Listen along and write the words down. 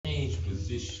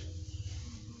position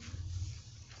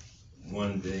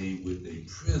one day with a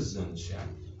prison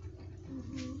chaplain.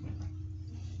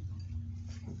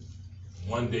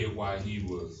 One day while he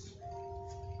was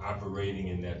operating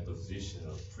in that position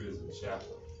of prison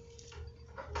chaplain,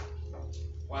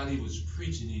 while he was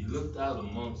preaching, he looked out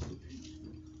amongst the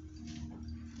people.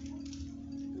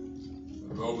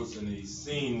 Robertson, he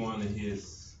seen one of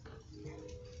his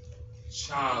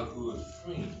childhood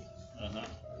friends.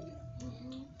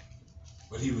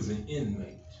 But he was an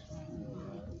inmate.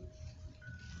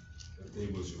 But they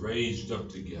was raised up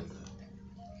together.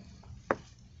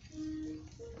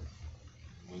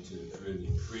 Went to the prison,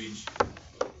 he preached,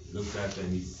 looked out there,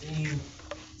 and he seen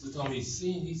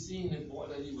the boy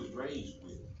that he was raised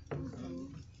with.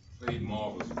 Played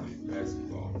marbles with,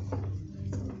 basketball.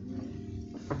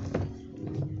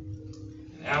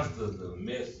 And after the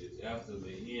message, after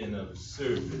the end of the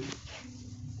service,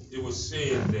 it was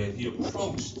said that he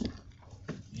approached,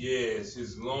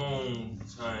 his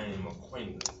long-time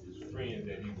acquaintance, his friend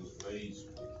that he was raised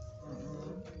with.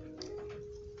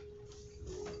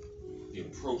 He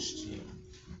approached him,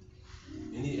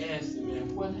 and he asked him,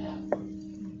 man, what happened?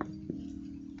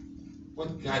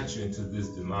 What got you into this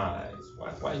demise?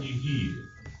 Why are you here?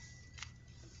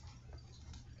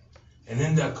 And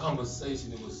in that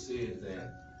conversation, it was said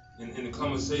that, in the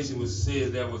conversation was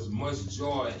said there was much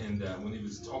joy in that when he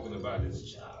was talking about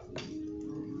his childhood.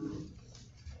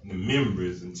 The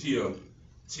memories until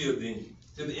the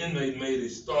inmate made a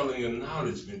startling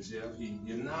acknowledgement, Jeff. He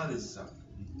acknowledged something.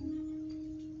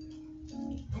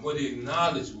 And what he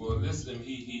acknowledged was, listen,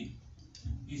 he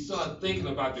started thinking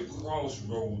about the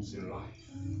crossroads in life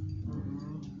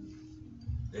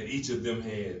that each of them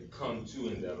had come to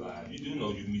in their life. You do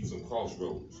know you meet some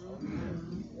crossroads.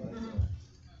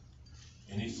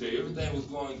 And he said everything was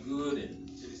going good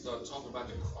until he started talking about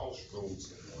the crossroads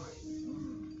in life.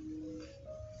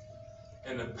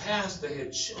 And the pastor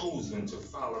had chosen to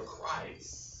follow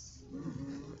Christ,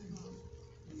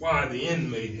 while the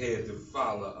inmate had to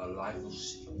follow a life of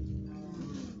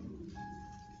sin.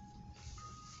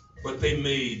 But they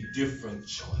made different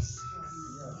choices.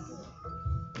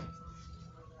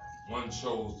 One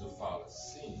chose to follow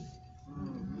sin.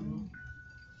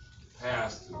 The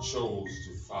pastor chose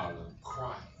to follow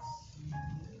Christ.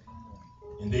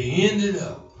 And they ended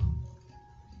up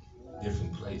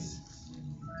different places.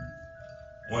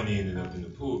 One ended up in the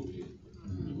pulpit.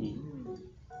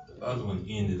 The other one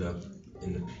ended up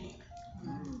in the pen.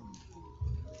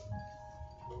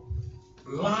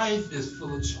 Life is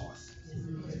full of choices.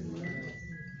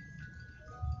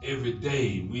 Every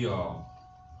day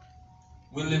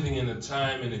we're living in a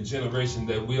time and a generation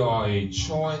that we are a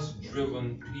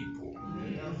choice-driven people.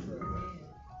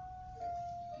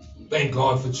 Thank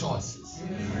God for choices.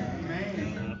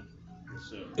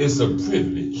 It's a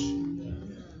privilege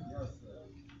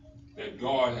that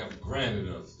God has granted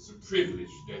us. It's a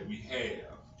privilege that we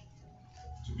have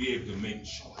to be able to make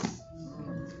choices.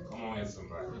 Come on here,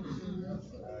 somebody.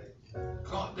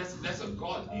 God, that's a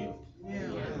God gift.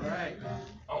 Yeah, right.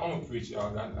 I'm gonna preach,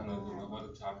 y'all. I know what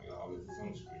the topic of all this is on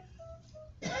the screen.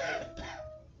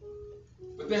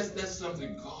 But that's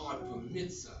something God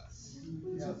permits us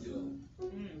to do.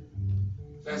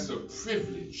 That's a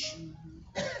privilege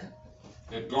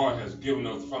that God has given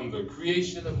us from the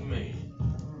creation of man.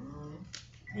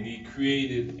 When he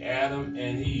created Adam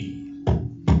and Eve,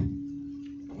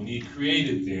 when he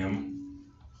created them,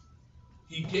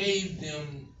 he gave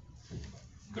them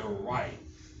the right,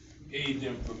 gave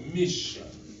them permission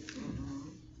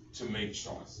to make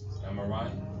choices. Am I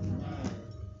right?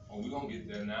 Oh, we're going to get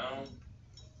there now.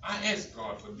 I asked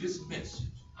God for this message.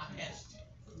 I asked him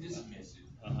for this message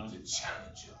to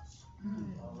challenge us.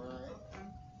 All right.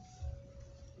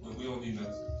 When we don't need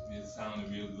to sound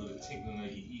real good, a tinkling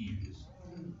of your ears.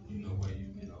 You know, where you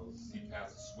see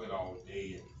Pastor sweat all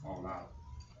day and fall out.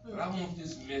 But I want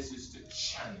this message to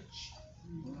challenge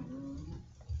you.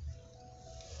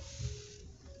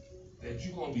 That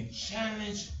you're going to be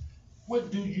challenged. What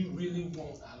do you really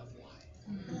want out of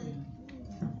life?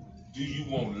 Do you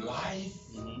want life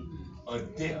or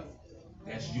death?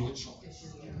 That's your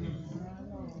choice.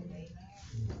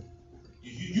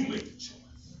 You make the choice.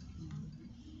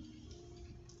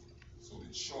 So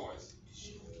the choice is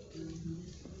yours.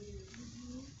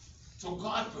 So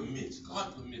God permits.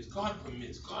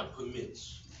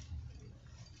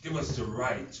 Give us the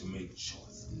right to make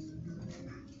choices.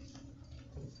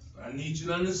 But I need you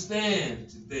to understand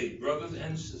today, brothers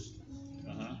and sisters,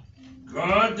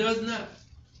 God does not,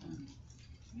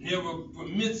 never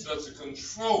permits us to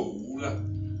control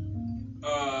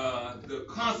the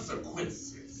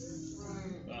consequences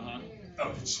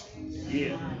of the choice.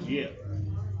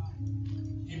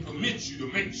 permit you to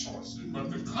make choices,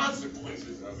 but the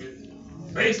consequences of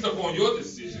it, based upon your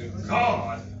decision,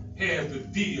 God has the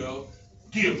deal,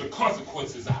 give the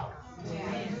consequences out.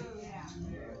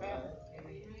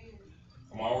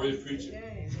 I'm already preaching.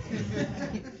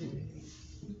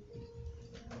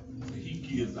 He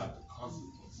gives out the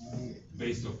consequences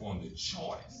based upon the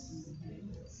choice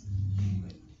you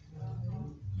make.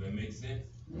 Does that make sense?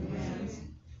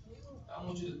 I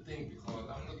want you to think, because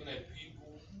I'm looking at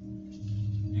people,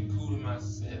 including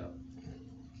myself,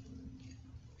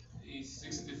 these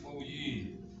 64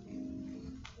 years,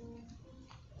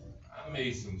 I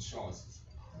made some choices.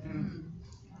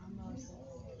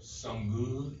 Some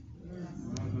good.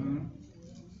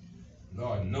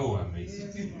 Lord, no, I made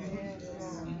some. You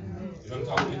don't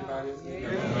talk to anybody?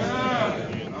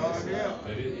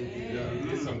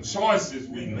 There's some choices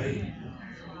we made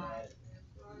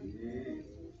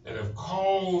that have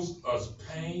caused us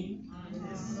pain,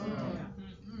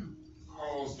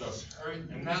 caused us hurt,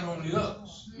 and not only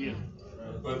us,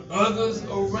 but others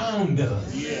around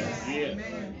us.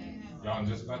 Y'all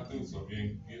just got through, so if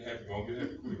you get happy, gonna get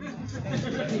happy quick. I'm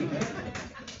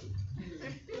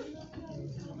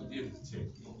gonna give it to you.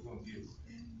 I'm gonna give it.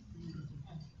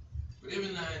 But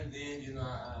every now and then, you know,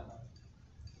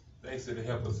 thanks to the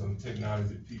help of some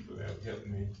technology people that have helped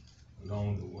me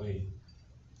along the way.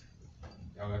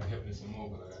 Y'all got to help me some more,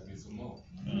 but I got to get some more.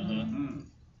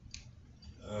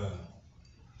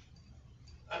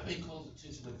 I pay close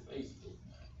attention to Facebook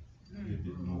now, a little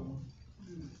bit more.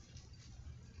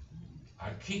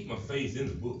 I keep my face in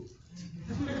the book.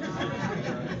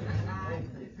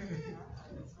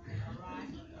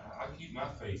 I keep my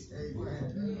face in the book.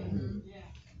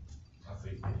 My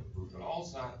face in the book. But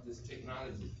also this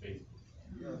technology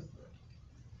Facebook.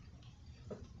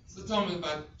 So told me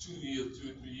about 2 or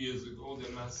 3 years ago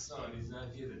that my son, he's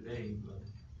not here today, but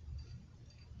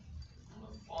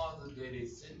on Father's Day they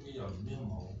sent me a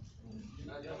memo. You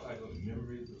know, y'all like a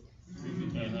memory.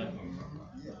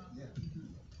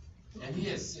 And he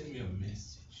had sent me a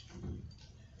message. He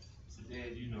said,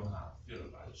 Dad, you know how I feel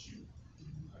about you.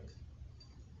 Right?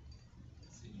 I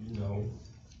said, you know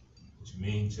what you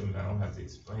mean to me. I don't have to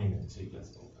explain it to you. That's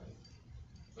okay.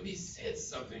 But he said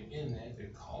something in that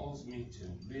that caused me to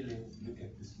really look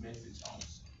at this message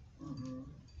also.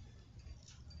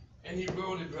 And he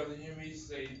wrote it, Brother Henry, he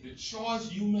said, the choice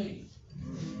you made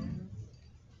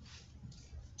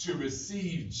to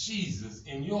receive Jesus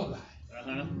in your life.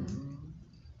 Man,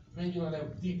 you know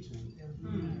that deep to me.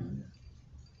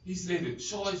 He said the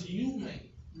choice you made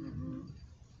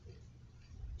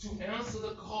to answer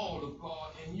the call of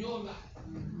God in your life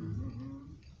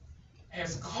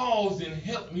has caused and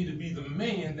helped me to be the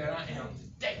man that I am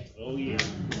today. Oh yeah.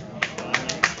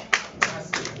 I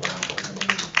said, wow.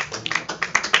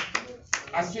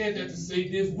 I said that to say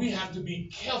this: we have to be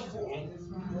careful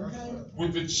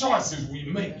with the choices we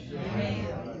make,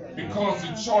 because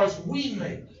the choice we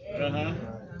make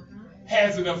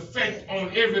has an effect on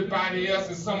everybody else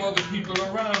and some other people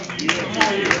around you. Come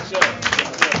on here.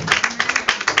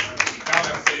 I'll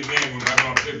have to say amen when I'm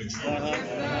going to tell the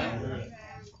truth.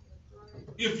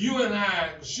 If you and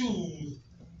I choose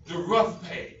the rough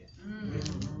path,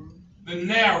 the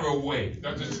narrow way,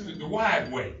 the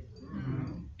wide way,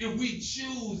 if we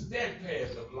choose that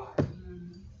path of life,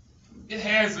 it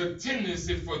has a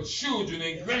tendency for children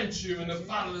and grandchildren to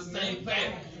follow the same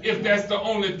path if that's the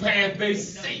only path they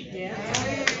see.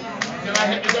 Can I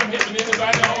help you? I'm helping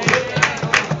anybody on?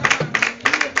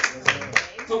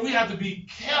 So we have to be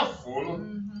careful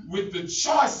with the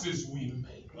choices we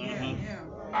make.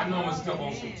 I know I'm going to step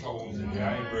on some toes in there. I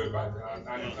ain't worried about that.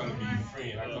 I didn't come to be your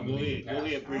friend. I come to be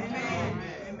your pastor.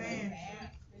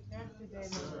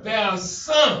 There are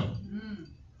some,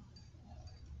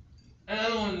 and I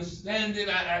don't understand it.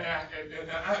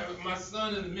 My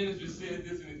son in the ministry said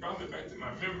this, and it brought me back to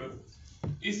my memory.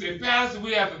 He said, Pastor,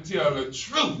 we have to tell the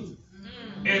truth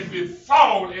if it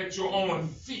falls at your own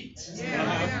feet.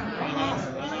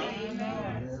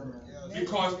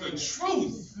 Because the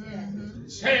truth,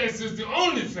 chance is the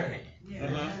only thing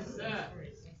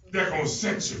that's going to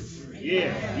set you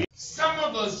free. Some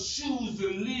of us choose to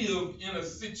live in a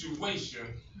situation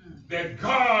that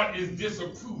God is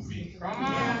disapproving.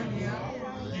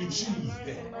 You choose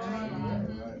that.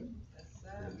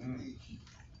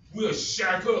 We'll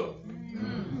shack up.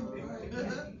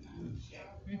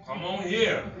 Come on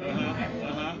here.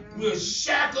 We'll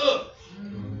shack up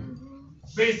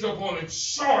based upon a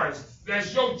choice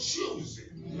that's your choosing,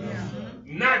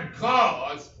 not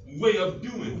God's way of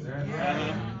doing that.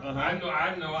 I know,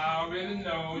 I already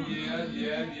know.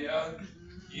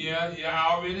 Yeah, I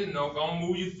already know. Go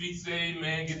move your feet, say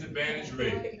amen, get the bandage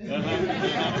ready.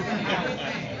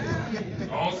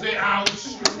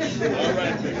 All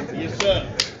right. Yes, sir.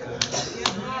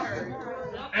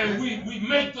 And we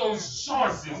make those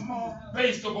choices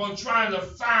based upon trying to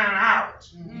find out,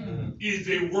 is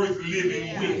it worth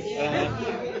living with?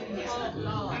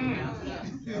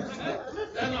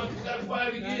 That's why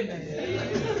it again.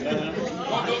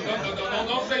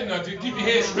 Don't say nothing. Keep your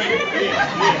head straight.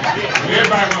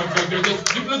 Everybody,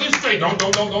 just look it straight. Don't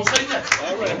say nothing.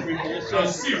 All right, preacher. Yes, sir. I'm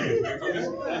serious.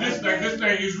 This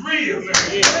thing is real.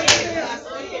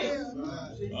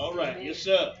 All right. Yes,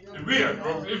 sir. It's real,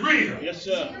 bro. It's real. Yes,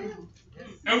 sir.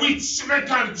 And we make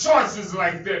kind of choices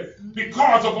like that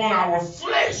because of on our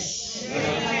flesh.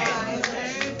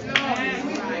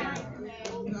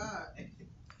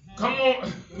 Come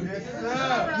on.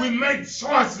 We make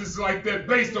choices like that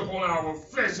based upon our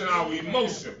flesh and our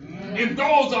emotion. And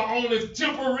those are only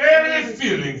temporary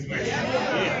feelings, man.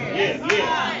 Yeah.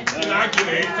 And I get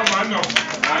it. Come on, no.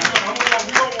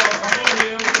 We don't want to come on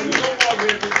here. We don't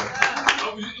want to.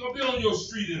 I'll be on your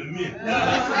street in a minute.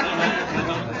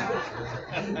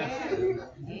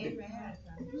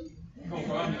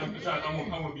 I'm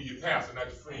going to be your pastor, not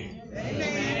your friend.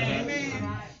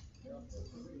 Amen.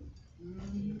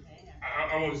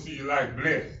 I want to see your life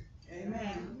blessed.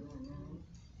 Amen.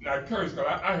 Not cursed,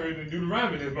 because I heard in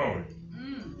Deuteronomy this morning.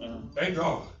 Thank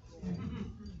God.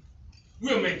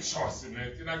 We'll make choices,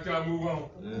 man. Can I move on?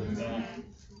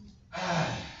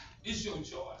 It's your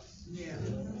choice. Yeah.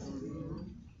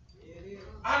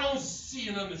 I don't see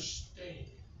and understand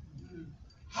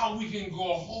how we can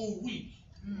go a whole week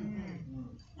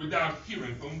without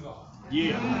hearing from God.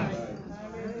 Yeah.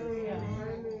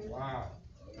 Wow.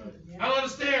 I don't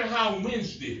understand how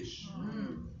Wednesdays,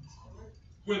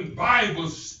 when Bible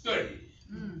study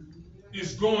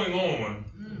is going on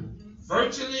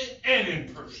virtually and in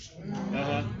person,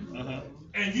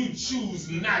 and you choose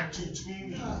not to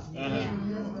tune in.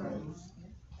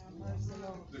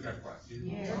 Look at Christ.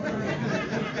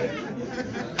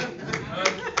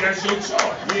 That's your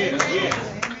choice.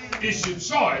 Yeah. It's your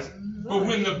choice. But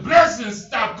when the blessings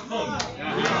stop coming,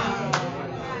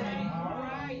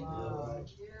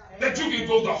 that you can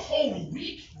go the whole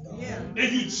week and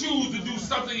you choose to do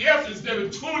something else instead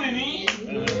of tuning in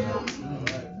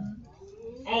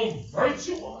on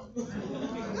virtual, in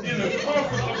the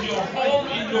comfort of your home,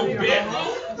 in your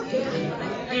bedroom.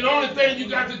 And the only thing you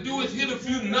got to do is hit a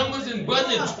few numbers and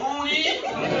button and tune in.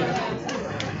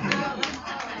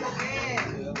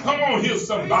 Come on here,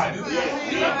 somebody. I'm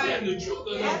telling the truth.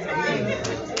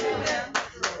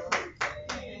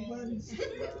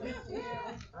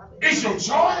 It's your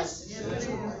choice,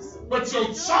 but your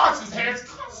choices has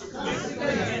consequences.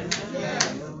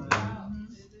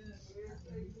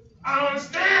 I don't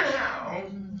understand how,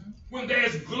 when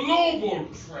there's global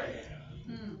prayer,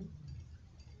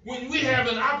 when we have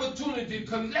an opportunity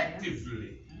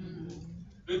collectively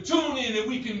to tune in and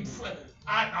we can pray.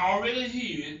 I already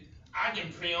hear it. I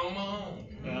can pray on my own.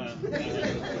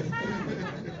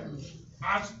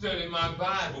 I study my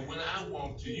Bible when I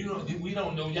want to. You know, we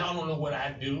don't know. Y'all don't know what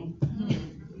I do.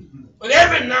 But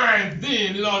every now and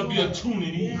then, it ought to be a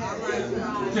tuning in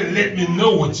to let me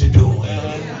know what you're doing.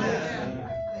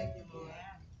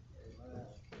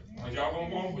 Are y'all gonna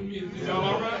walk with me? Is y'all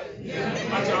all right?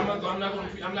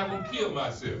 I'm not gonna kill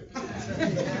myself.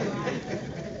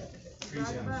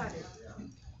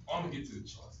 I'm gonna get to the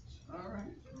choices. All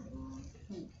right.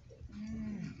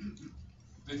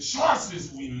 The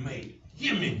choices we make,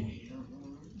 hear me,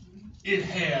 it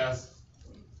has,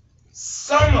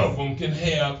 some of them can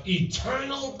have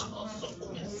eternal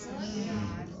consequences.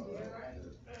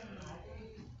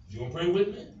 You gonna pray with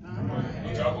me?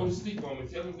 Don't y'all go to sleep on me.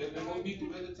 Tell them that they're gonna be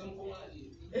ready to tell them come out here.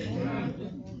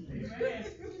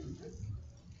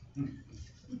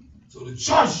 So the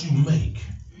choice you make,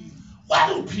 why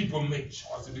do people make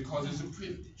choices? Because it's a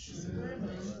privilege.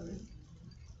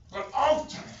 But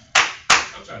often,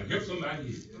 I'm trying to help somebody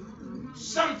here.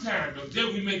 Sometimes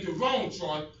then we make the wrong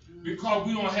choice because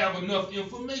we don't have enough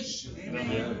information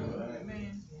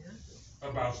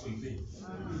about some things.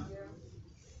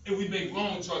 And we make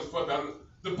wrong choices for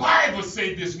the Bible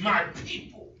says this, my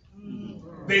people,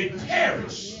 they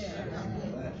perish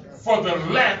for the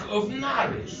lack of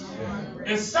knowledge.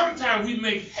 And sometimes we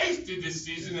make hasty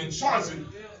decisions and choices,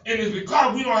 and it's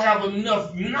because we don't have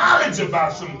enough knowledge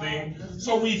about something,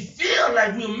 so we feel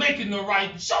like we're making the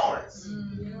right choice.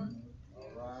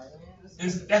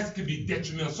 And that could be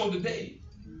detrimental. So today,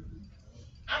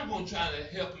 I'm going to try to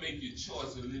help make your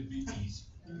choice a little bit easier.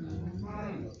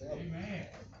 Amen.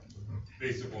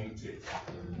 Based upon the text.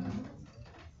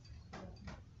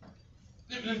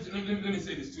 Let me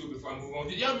say this too before I move on.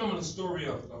 Did y'all remember the story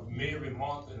of Mary,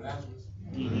 Martha, and Lazarus?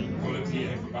 For the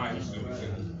 10 for Bible students.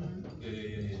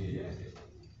 Yeah.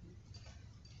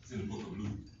 It's in the book of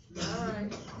Luke. All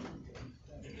right.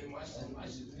 And watch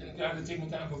this. Can I just take my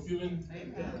time for a few minutes? Can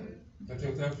I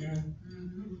take my time for a few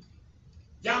minutes?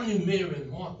 Y'all knew Mary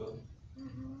and Martha.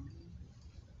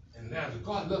 And now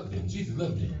God loved them. Jesus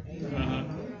loved them.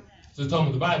 So it's talking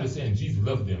about the Bible saying Jesus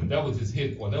loved them. That was his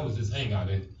headquarters. That was his hangout.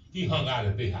 He hung out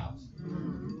at their house.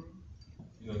 You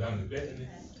know, down in Bethany.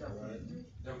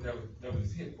 That was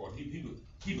his headquarters.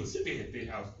 He was fed at their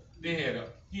house.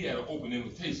 He had an open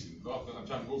invitation. God, I'm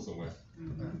trying to go somewhere.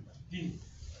 He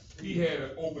had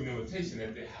an open invitation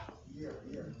at their house.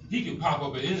 He could pop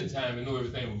up at any time and know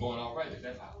everything was going all right at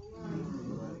that house.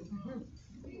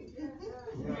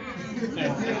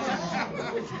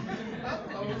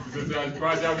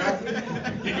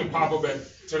 He can pop up at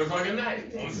 10 o'clock at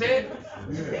night on Saturday.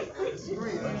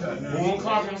 1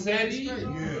 o'clock on Saturday.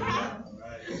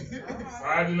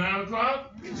 Friday 9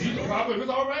 o'clock. He can pop up. It's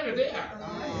all right at their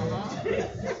house.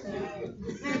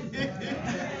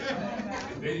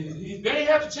 They ain't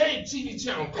have to change TV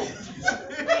channel codes.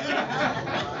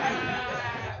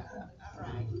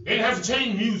 They didn't have to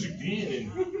change music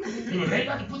then, and they ain't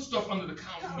got to put stuff under the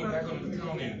counter, back under the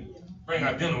counter, and bring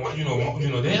out dinner.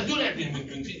 They didn't do that then.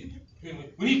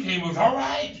 When he came, it was all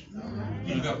right.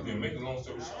 He left them. Make a long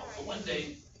story short. So one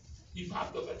day, he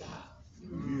popped up at the house.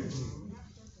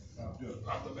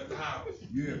 Popped up at the house.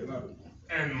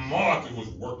 And Martha was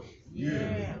working. Y'all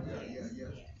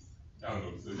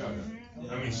know.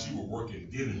 I mean, she was working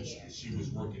diligently. She was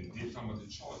working. Talking about the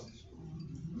choices.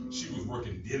 She was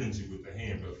working diligently with the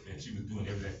hand, and she was doing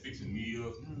everything, fixing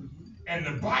meals. And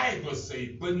the Bible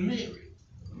says, but Mary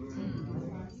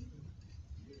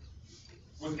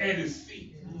was at his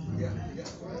feet,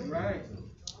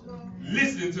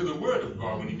 listening to the word of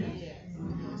God when he came.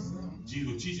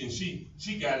 Jesus was teaching,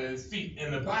 she got at his feet.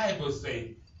 And the Bible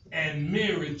says, and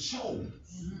Mary chose.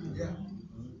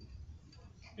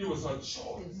 It was her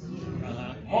choice.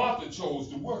 Martha chose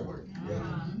the word.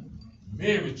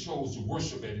 Mary chose to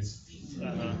worship at his feet.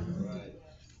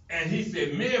 And he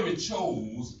said Mary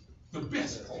chose the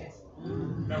best part.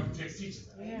 Now the text teaches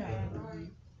that.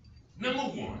 Number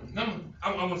one,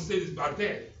 I want to say this about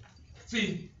that.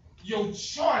 See, your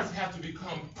choice has to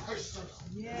become personal.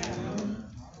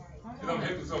 I'm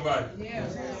helping somebody.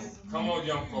 Come on,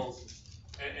 young folks.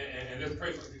 And let's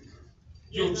pray for you.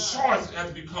 Your choice has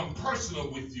to become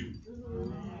personal with you.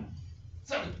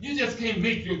 So you just can't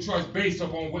make your choice based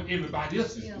upon what everybody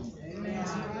else is doing.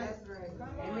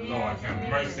 Lord, have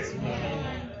mercy.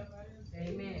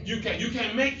 You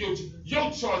can't make your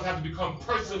choice have to become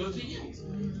personal to you.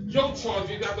 Your choice,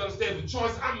 you got to understand the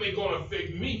choice I make gonna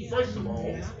affect me, first of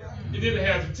all. And then it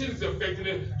has a tendency of affecting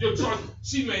it. Your choice,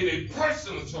 she made a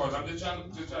personal choice. I'm just trying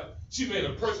to she made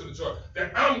a personal choice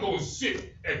that I'm going to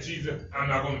sit at Jesus. I'm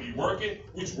not going to be working,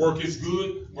 which work is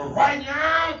good. But right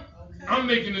now, I'm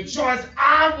making a choice.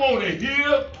 I want to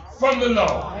hear from the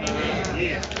Lord.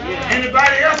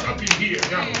 Anybody else up in here?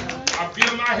 Now, I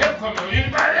feel my help coming on.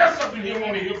 Anybody else up in here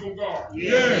want to hear from God?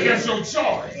 That's your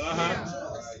choice.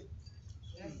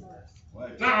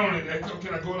 Not only that,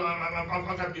 can I go on?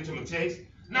 I've got to get to my text.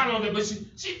 Not only that, but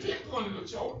she pinpointed the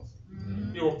choice.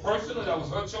 It was personal, that was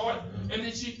her choice, and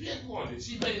then she pinpointed.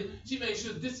 She made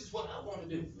sure this is what I want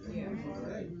to do.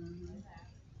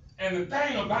 And the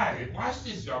thing about it, watch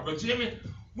this, y'all, but Jimmy,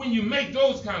 when you make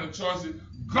those kind of choices,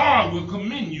 God will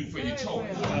commend you for your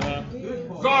choice.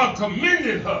 God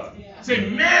commended her. Say,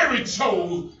 Mary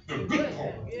chose the good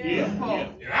part. And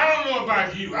I don't know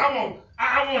about you.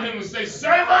 I want him to say,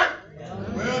 servant,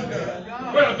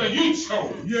 well done, you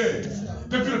chose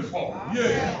the good part.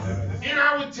 In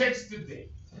our text today,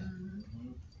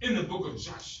 in the book of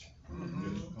Joshua,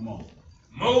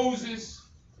 Moses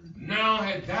now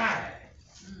had died.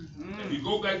 If you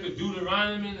go back to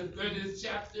Deuteronomy, the 30th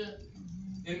chapter,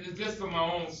 and just for my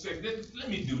own sake, let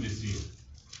me do this here.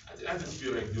 I just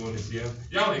feel like doing this here.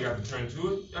 Y'all ain't got to turn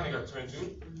to it.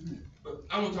 But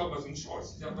I want to talk about some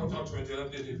choices. Y'all don't turn to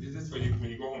it. This is for you when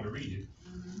you go home to read it.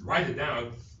 Write it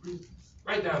down.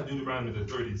 Write down Deuteronomy, the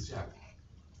 30th chapter.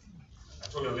 I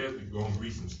told you last week, go home and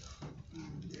read some stuff.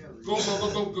 Go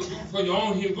for your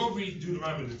own here. Go read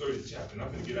Deuteronomy, the 30th chapter, and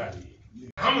I'm going to get out of here.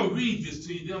 I'm going to read this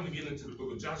to you, then I'm going to get into the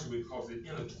book of Joshua because it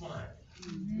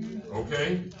intertwined.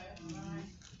 Okay?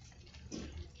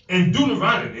 In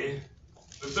Deuteronomy,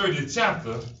 the 30th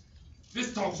chapter,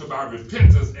 this talks about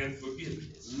repentance and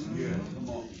forgiveness.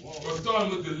 But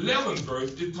starting with the 11th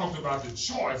verse, it talks about the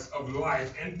choice of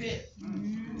life and death.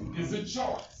 It's a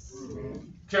choice.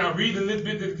 Can I read a little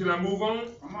bit? Can I move on?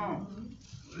 Come on.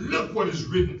 Look what is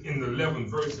written in the 11th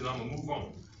verse, and I'm going to move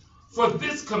on. For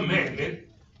this commandment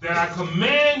that I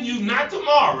command you not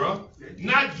tomorrow,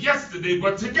 not yesterday,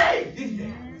 but today.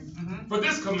 For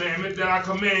this commandment that I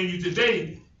command you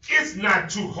today, it's not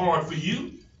too hard for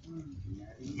you,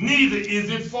 neither is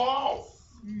it far off.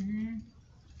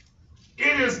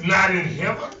 It is not in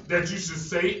heaven that you should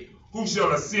say, who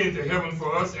shall ascend to heaven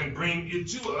for us and bring it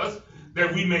to us,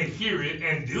 that we may hear it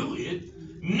and do it.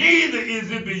 Neither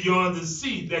is it beyond the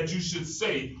sea that you should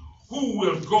say, who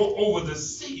will go over the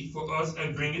sea for us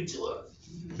and bring it to us,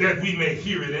 that we may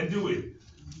hear it and do it.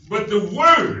 But the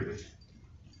word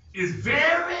is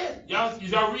very,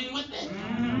 y'all reading with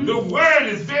me? The word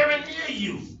is very near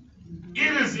you.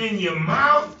 It is in your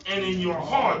mouth and in your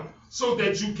heart, so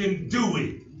that you can do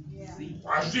it.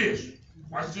 Watch this.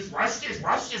 Watch this. Watch this.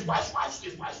 Watch this. Watch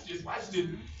this. Watch this. Watch this.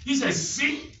 He says,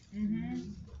 see,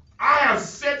 I have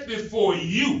set before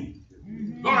you,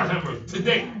 Lord have mercy,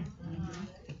 today,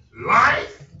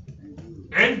 life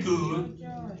and good,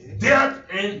 death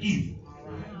and evil.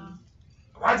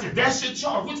 Watch it. That's your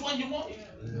charge. Which one you want?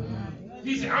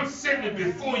 He said, I'm setting it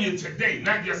before you today,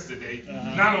 not yesterday,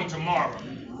 not on tomorrow.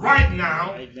 Right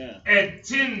now, at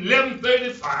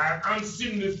 11:35, I'm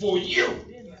sitting before you.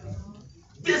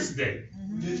 This day.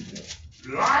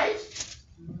 Life.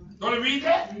 Gonna read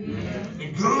that?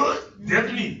 And good, death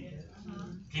and evil.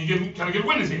 Can I get a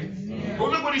witness here? Oh,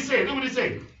 look what he said. Look what he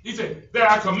said. He said, that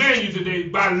I command you today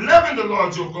by loving the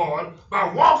Lord your God,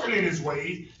 by walking in his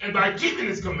ways, and by keeping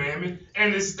his commandments,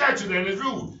 and his statutes and his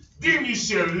rules. Then you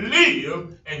shall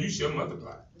live, and you shall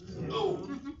multiply. Oh.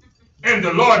 And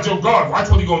the Lord your God, watch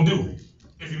what he's going to do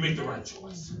if you make the right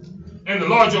choice. And the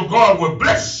Lord your God will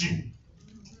bless you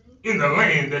in the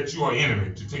land that you are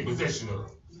entering to take possession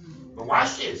of. But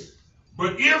watch this.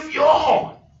 But if your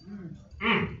heart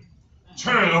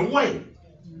turn away,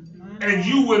 and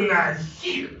you will not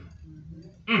hear,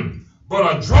 but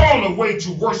are drawn away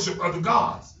to worship other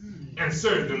gods and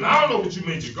serve them. Now, I don't know what you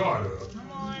made your God of,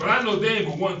 but I know there ain't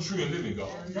but one true and living God.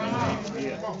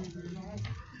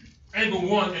 Ain't but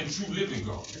one and true living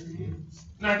God.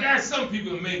 Now, there's some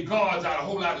people that make gods out of a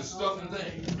whole lot of stuff and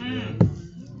things.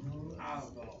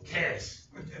 Cash,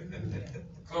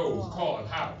 clothes, cars,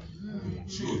 house,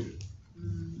 children,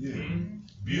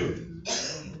 building.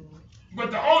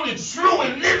 But the only true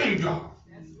and living God,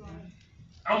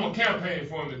 I'm going to campaign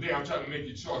for him today. I'm trying to make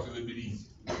your choice a little bit easier.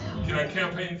 Can I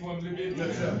campaign for him a little bit?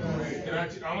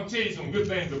 Yes, I'm going to tell you some good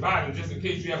things about him just in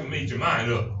case you haven't made your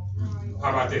mind up. How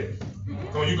about that?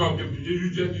 So you're going to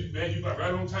you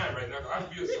right on time right now. I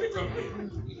feel something coming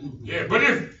here. Yeah, but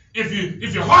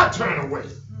if your heart turn away,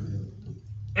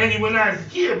 and you will not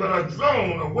hear but are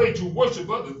drawn away to worship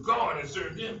other God and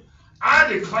serve them,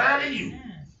 I declare to you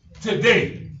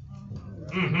today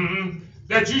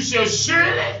that you shall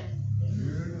surely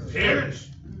perish.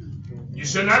 You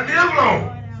shall not live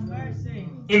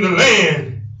long in the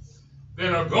land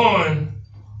that are going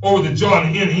over the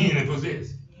Jordan to enter in and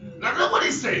possess. Now look what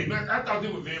he said, man. I thought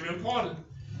this was very important.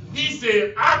 He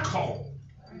said, I call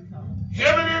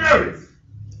heaven and earth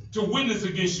to witness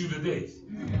against you today.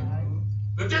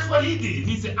 But that's what he did.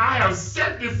 He said, I have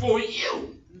set before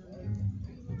you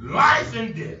life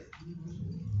and death,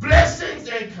 blessings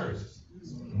and curses.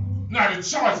 Now the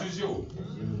choice is yours.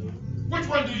 Which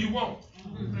one do you want?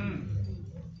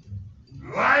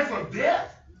 Life or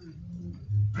death?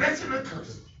 Blessing or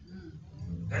curses?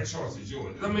 That choice is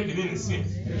yours. Does that make any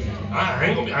sense? I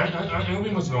ain't gonna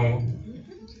be much longer.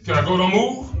 Can I go to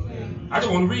move? I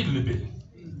just want to read a little bit.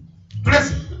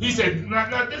 Blessing. He said,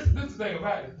 now this is the thing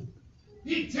about it.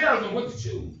 He tells them what to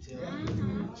choose.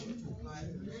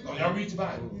 Oh, y'all read the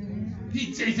Bible.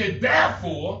 He said,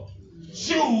 therefore,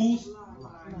 choose.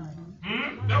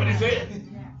 That's what he said.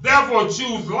 Therefore,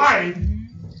 choose life.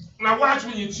 Now, watch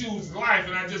when you choose life.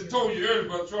 And I just told you earlier,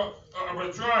 Brother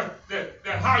Troy, that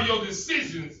how your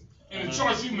decisions and the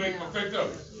choice you make affect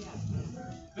others.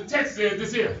 The text says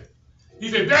this here. He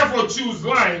said, therefore, choose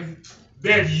life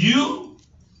that you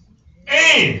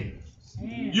and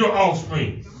your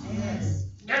offspring.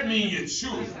 That means your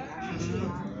children,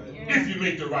 if you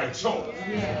make the right choice.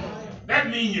 That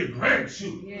means your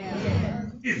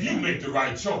grandchildren, if you make the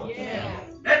right choice.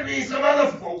 That means some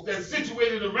other folks that's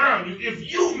situated around you,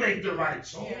 if you make the right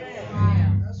choice.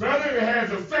 Brother, it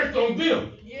has effect on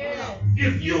them,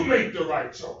 if you make the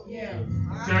right choice.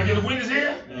 Can I get a witness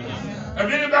here?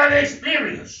 Have anybody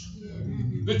experienced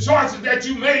the choices that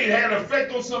you made had an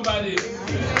effect on somebody else?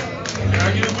 Can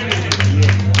I get a witness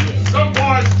here? Some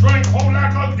boys drank a whole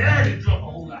lot because daddy drank a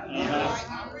whole lot.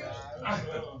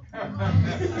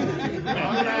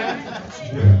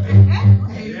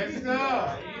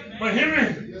 But Henry,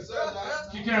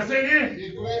 can I say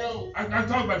this? I'm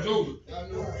talking about Joseph.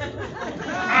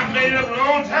 I made it up a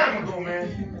long time ago,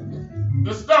 man.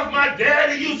 The stuff my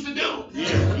daddy used to do.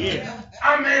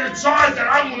 I made a choice that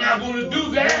I'm not going to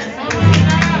do that.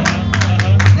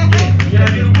 Yeah,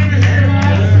 get a witness here.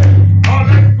 All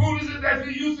that foolishness that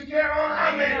he used to carry on,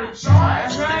 I made a choice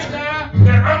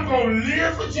that I'm going to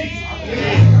live for Jesus.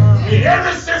 And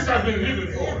ever since I've been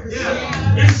living for it,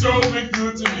 it's so been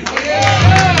good to me.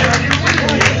 Yeah, get a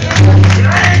witness here. And I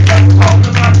ain't just talking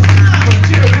about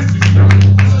materialistic stuff.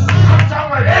 I'm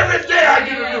talking about every day I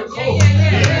get a little closer.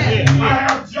 I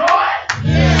have joy.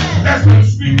 That's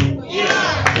unspeakable.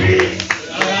 Peace.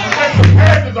 That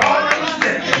surpasses all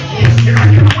understanding. Can I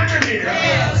get a witness here?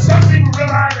 Some people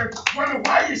realize and wonder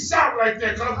why you shout like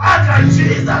that. Because I got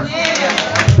Jesus.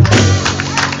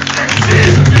 And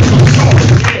Jesus is my soul.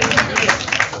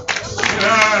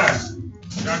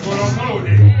 Y'all going on clothes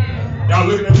there. Y'all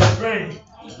looking at my screen.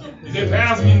 You said,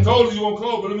 Pastor, you told you won't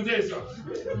close, but let me tell you something.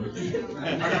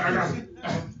 I got it.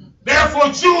 Therefore,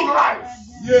 choose life.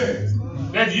 Yes.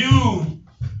 That you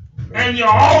and your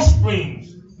offspring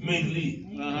may live.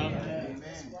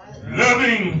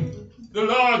 Loving the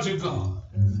Lord your God.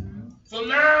 So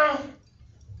now,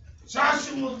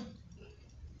 Joshua,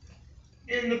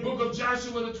 in the book of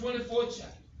Joshua, the 24th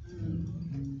chapter.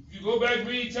 If you go back and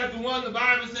read chapter 1, the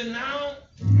Bible said, now,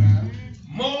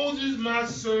 Moses, my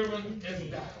servant, has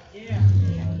died.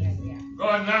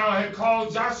 God now had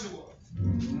called Joshua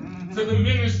to the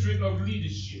ministry of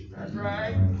leadership. That's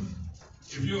right.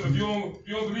 If you don't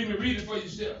believe me, read it for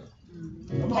yourself.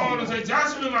 Paul said,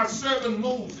 Joshua, my servant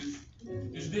Moses,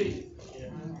 is dead.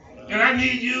 And I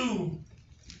need you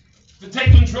to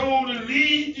take control and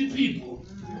lead the people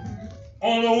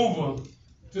on over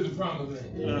to the promised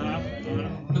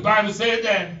land. The Bible said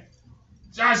that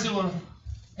Joshua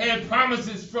had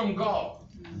promises from God.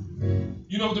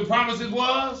 You know what the promises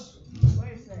was?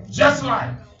 Just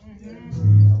like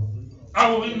I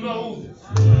will be Moses.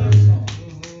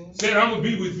 Said I'm going to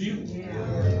be with you.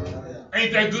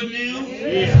 Ain't that good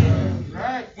news?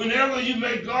 Right. Whenever you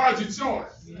make God your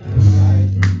choice,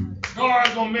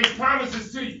 God's going to make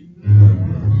promises to you.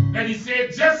 And he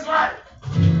said, just like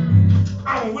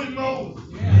I was with Moses,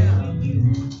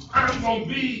 I'm going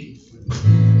to be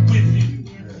with you.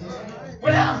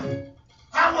 Well,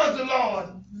 how was the Lord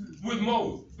with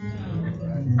Moses?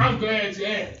 I'm glad you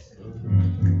asked.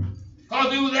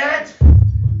 Because it was at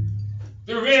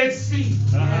the Red Sea.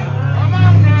 Come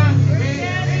on now.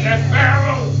 That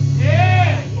Pharaoh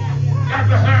got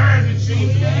behind the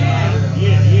children.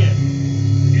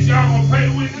 Is y'all going to pray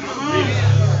with me?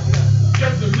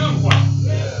 Just a little while.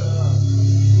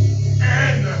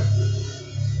 And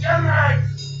just like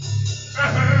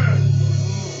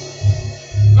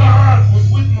God was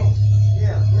with Moses.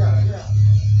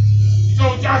 He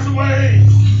told Joshua,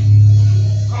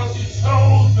 because he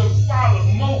chose to follow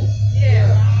Moses.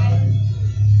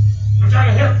 I'm trying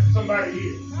to help somebody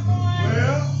here.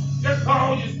 Well, just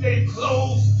because you stay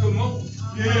close to Moses.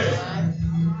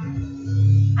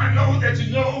 I know that you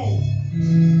know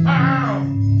how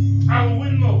I will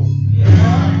win Moses.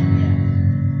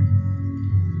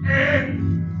 And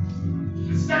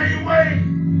the same way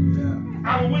I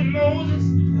will win Moses.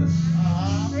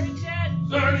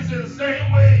 Son, he said the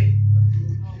same way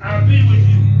I'll be with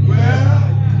you.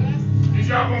 Is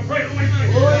y'all gonna pray with me?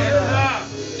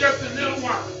 Just a little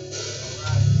while.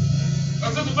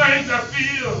 Because of the things I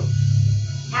feel,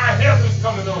 my help is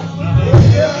coming on.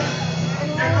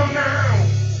 And come down.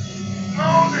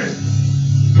 Moses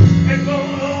is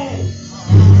going on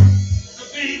to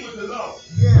be with the Lord.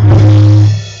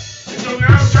 And so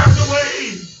now Joshua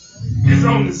is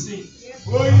on the scene.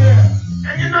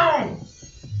 And you know,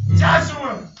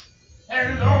 Joshua had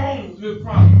his own little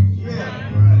problem.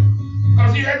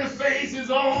 Because he had to face his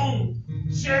own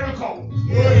Jericho.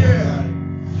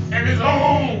 And his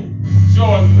own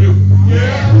Jordan River.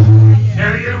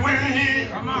 Can I get a witness here?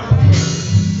 Come on.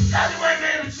 Joshua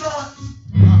made a choice.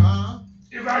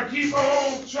 If I keep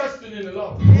on trusting in the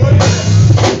Lord,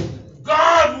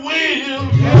 God will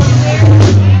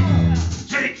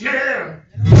take care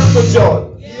of the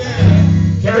Jordan.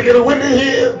 Can I get a witness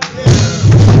here?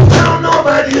 I don't know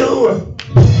about you,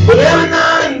 but every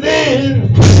now and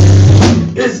then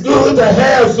it's good to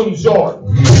have some Jordan.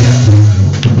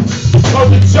 Because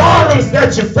the Jordans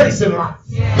that you face in life,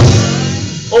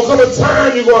 will come a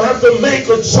time you're going to have to make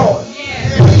a choice.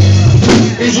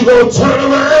 Is you going to turn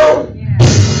around,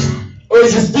 or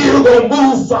is you still going to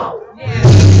move forward?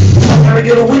 Can I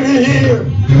get a witness here?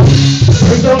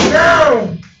 And so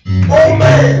now, old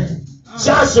man,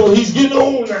 Joshua, he's getting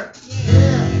old now.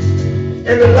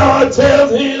 And the Lord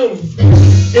tells him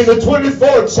in the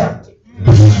 24th chapter,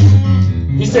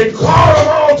 he said, call them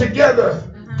all together.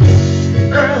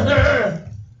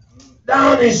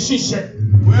 down in Shishak.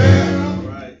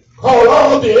 Call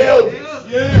all the elders.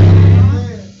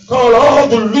 Call all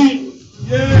the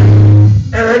leaders.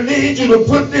 And I need you to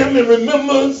put them in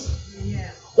remembrance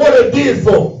what I did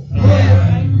for them.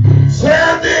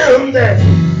 Tell them that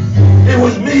it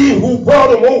was me who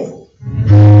brought them over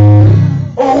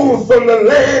from the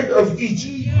land of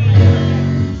Egypt.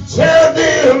 Tell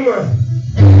them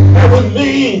that was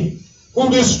me who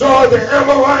destroyed the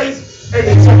Amorites and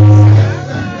the Hittites.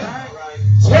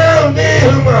 Tell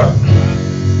them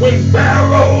when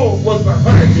Pharaoh was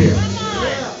behind them,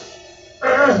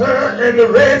 and the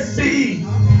Red Sea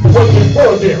was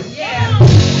before them,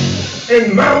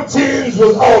 and mountains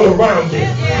was all around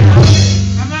them.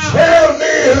 Tell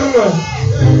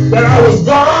them that I was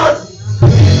God,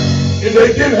 and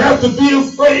they didn't have to be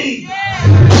afraid,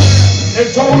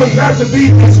 and told them not to be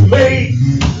dismayed,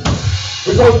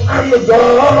 because I'm the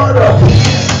God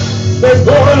that's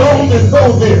going on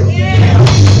before them.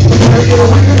 Can I get a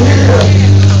witness here?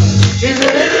 Is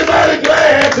there anybody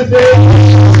glad today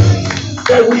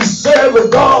that we serve a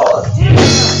God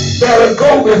that'll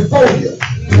go before you,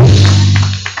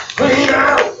 clean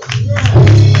out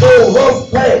the rough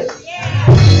path,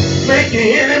 make your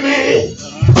enemy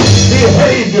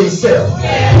behave himself?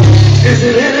 Is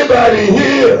it anybody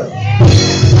here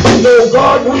who know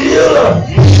God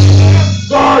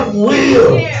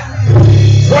will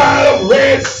dry up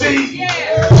Red Sea?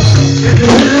 Is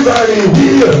there anybody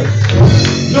here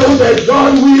know that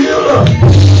God will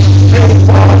and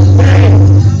God can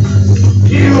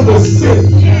heal the sick?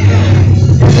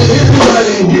 Is there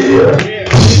anybody here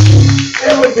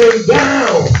ever been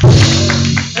down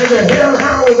and the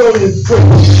hellhounds on his foot?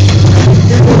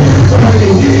 Is there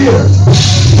anybody here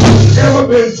ever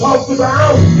been talked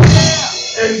about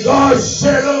and God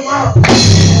shut them up?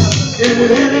 Is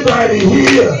there anybody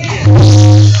here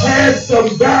had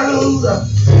some battles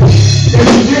and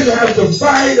you didn't have to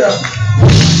fight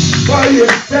by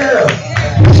yourself?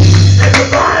 And the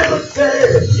Bible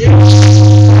says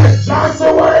that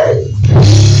Joshua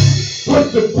put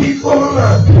the people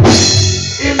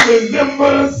in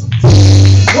remembrance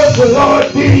what the Lord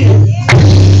did.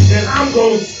 And I'm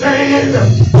going to stand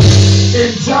in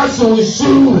Joshua's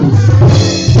shoes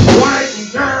right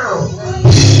now.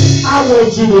 I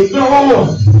want you to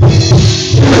know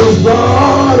it was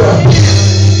God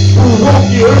who woke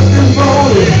you up this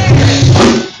morning.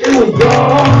 It was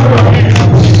God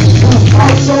who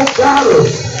fought your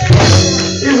battles.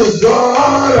 It was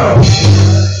God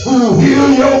who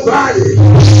healed your body.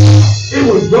 It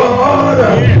was God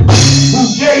who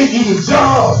gave you the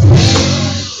job.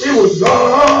 It was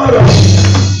God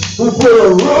who put a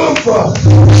roof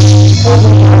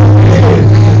over your head.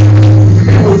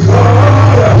 It was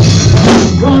God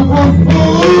who put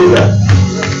food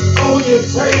on your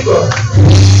table.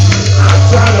 I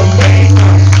try to make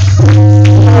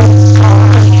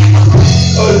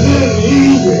a little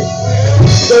easy.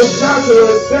 So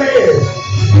Joshua said,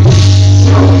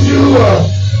 choose you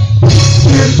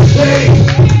this day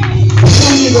who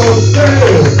you gonna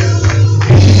serve.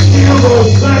 You gonna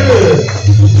serve.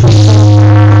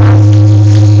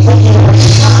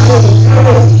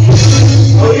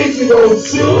 Or if you gonna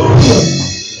choose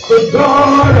the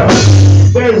God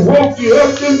that woke you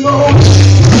up this morning,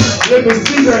 let me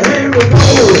see the hand of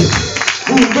those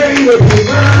who made up your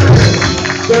mind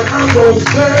that I'm going to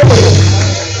serve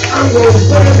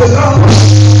the Lord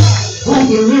who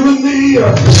delivered me.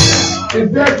 Is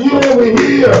that you over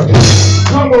here?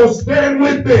 Come on, stand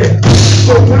with me.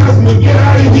 So time to get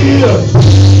out of here.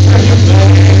 And you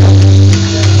man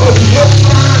of your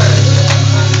mind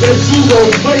that you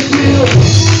going to make him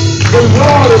the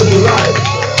Lord of your life.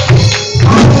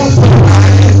 I want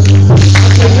somebody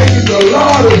to make it the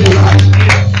Lord of your life.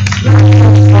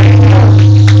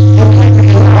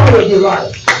 The Lord of your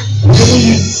life. And when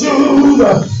you choose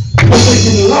to make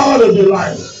it the Lord of your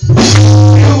life,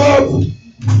 give up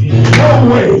your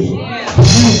way.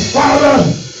 You follow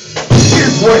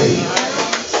his way.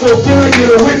 So can I get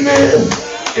a witness?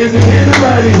 Is there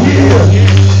anybody here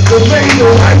that made the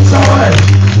right choice?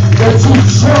 That you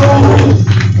chose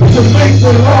to make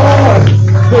the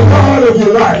Lord of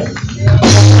your life?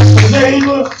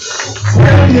 Neighbor,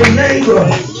 tell your neighbor,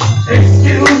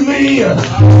 excuse me,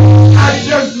 I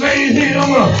just made him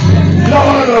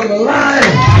Lord of the life.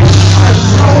 I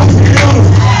chose him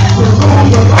to rule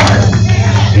the life.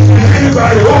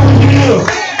 Anybody over here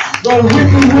gonna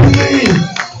witness with me?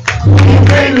 You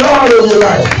made Lord of your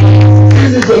life.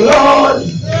 Is it the Lord?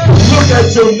 Look at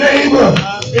your neighbor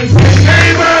and say,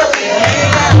 neighbor,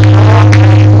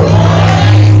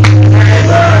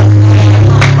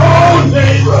 oh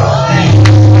neighbor,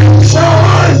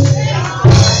 choice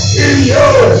is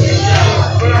yours.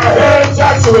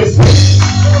 say,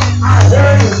 I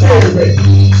heard him say it.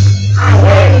 I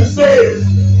heard him say it.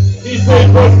 He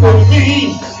said, but for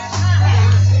me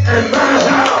and my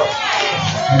house,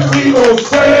 we gon'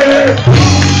 serve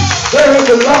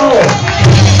the Lord.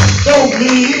 Don't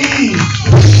be,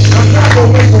 I'm not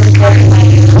gonna make a mistake.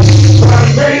 But I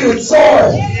made a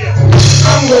choice.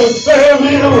 I'm gonna serve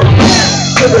him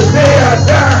to the day I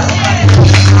die.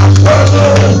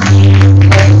 Brother,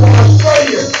 I'm gonna tell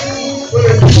you, but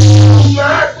if you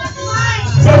not,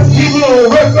 just keep it on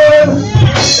record.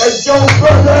 That's your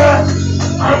brother.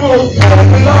 I'm gonna serve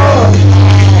the Lord.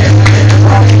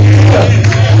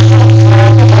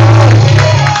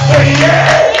 Say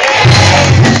yeah.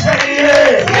 Say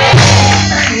yeah.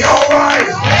 Be alright.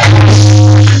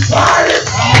 You tried it.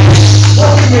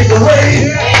 Want to make a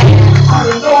way out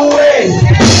of no way.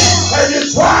 Have you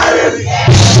tried it?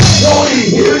 Won't he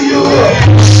heal you up?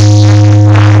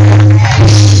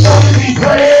 Want to be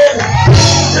glad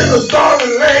in the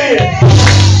starving land?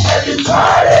 Have you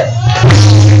tried it?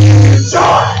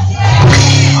 Joy,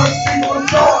 unspeakable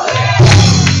joy,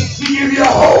 to give you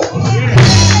hope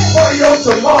for your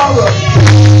tomorrow.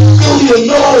 Do you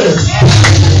know it?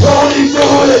 Won't he do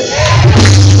it?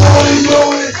 Won't he do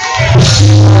it?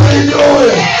 Won't he do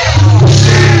it?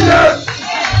 Jesus,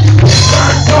 my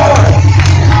joy,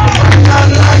 not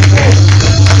like this.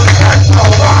 That's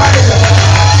alright.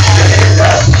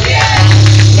 Jesus,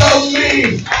 love me.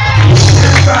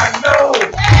 Yes, I know.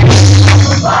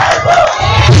 The Bible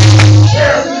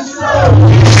tells me so.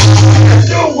 And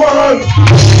you want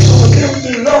him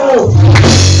to know.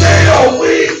 They are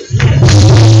weak.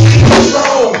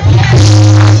 Alone.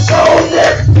 I chose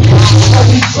it. But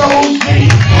he chose me.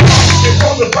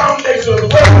 Before the foundation of the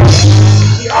world,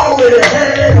 he already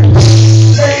had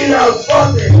laid out for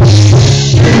me.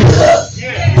 Jesus,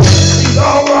 he's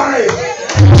alright.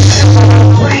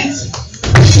 Preach.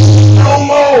 No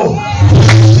more.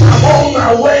 I'm on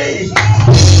my way.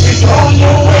 It's on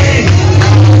your way.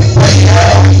 Stay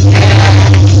there.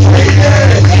 Stay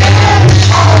there.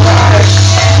 Alright.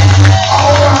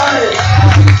 Alright.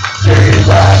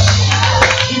 Jesus.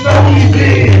 You know what he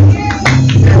did.